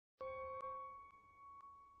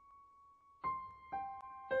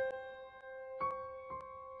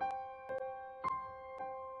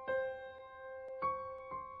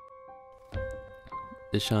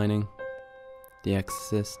The Shining, The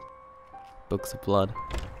Exorcist, Books of Blood,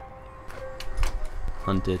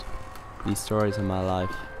 Hunted. These stories are my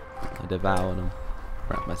life. I devour them,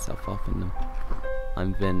 wrap myself up in them.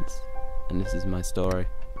 I'm Vince, and this is my story.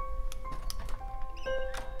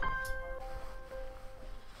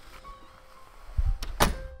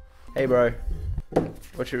 Hey bro,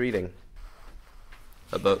 what you reading?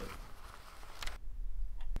 A book.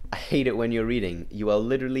 I hate it when you're reading. You are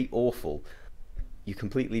literally awful. You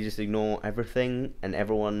completely just ignore everything and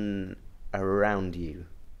everyone around you.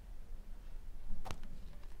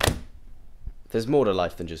 There's more to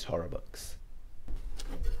life than just horror books.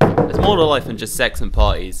 There's more to life than just sex and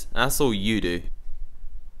parties, and that's all you do.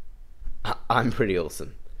 I'm pretty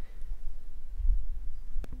awesome.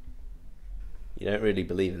 You don't really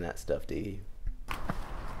believe in that stuff, do you?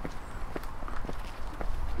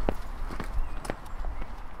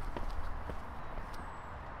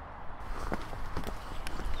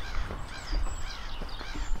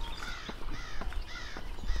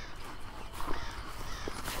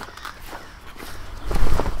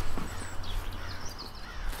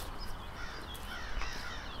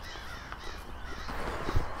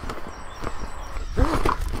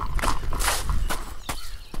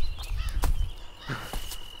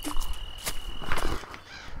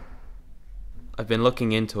 I've been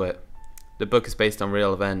looking into it. The book is based on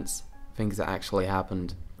real events, things that actually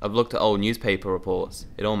happened. I've looked at old newspaper reports,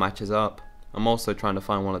 it all matches up. I'm also trying to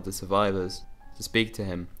find one of the survivors, to speak to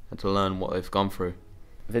him, and to learn what they've gone through.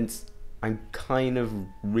 Vince, I'm kind of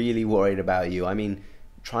really worried about you. I mean,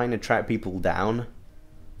 trying to track people down,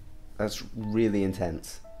 that's really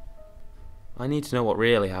intense. I need to know what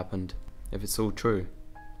really happened, if it's all true.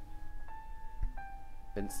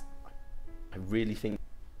 Vince, I really think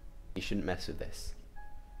you shouldn't mess with this.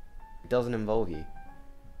 It doesn't involve you.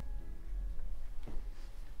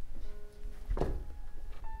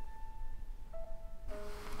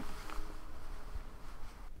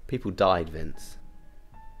 People died, Vince.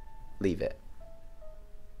 Leave it.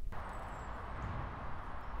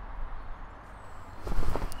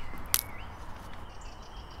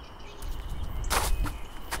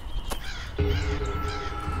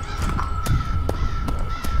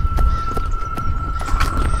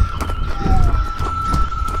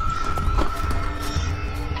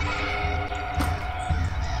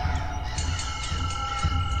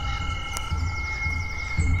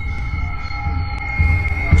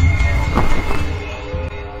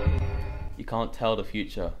 You can't tell the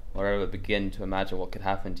future or ever begin to imagine what could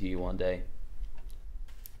happen to you one day.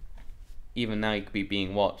 Even now you could be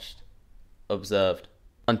being watched, observed,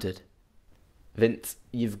 hunted. Vince,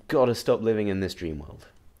 you've got to stop living in this dream world.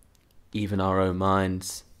 Even our own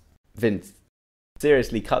minds. Vince,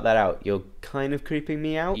 seriously, cut that out. You're kind of creeping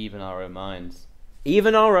me out. Even our own minds.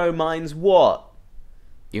 Even our own minds what?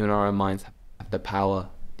 Even our own minds have the power,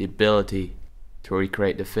 the ability to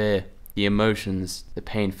recreate the fear, the emotions, the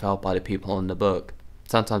pain felt by the people in the book.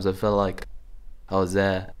 Sometimes I feel like I was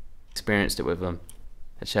there, experienced it with them,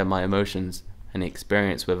 and shared my emotions and the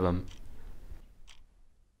experience with them.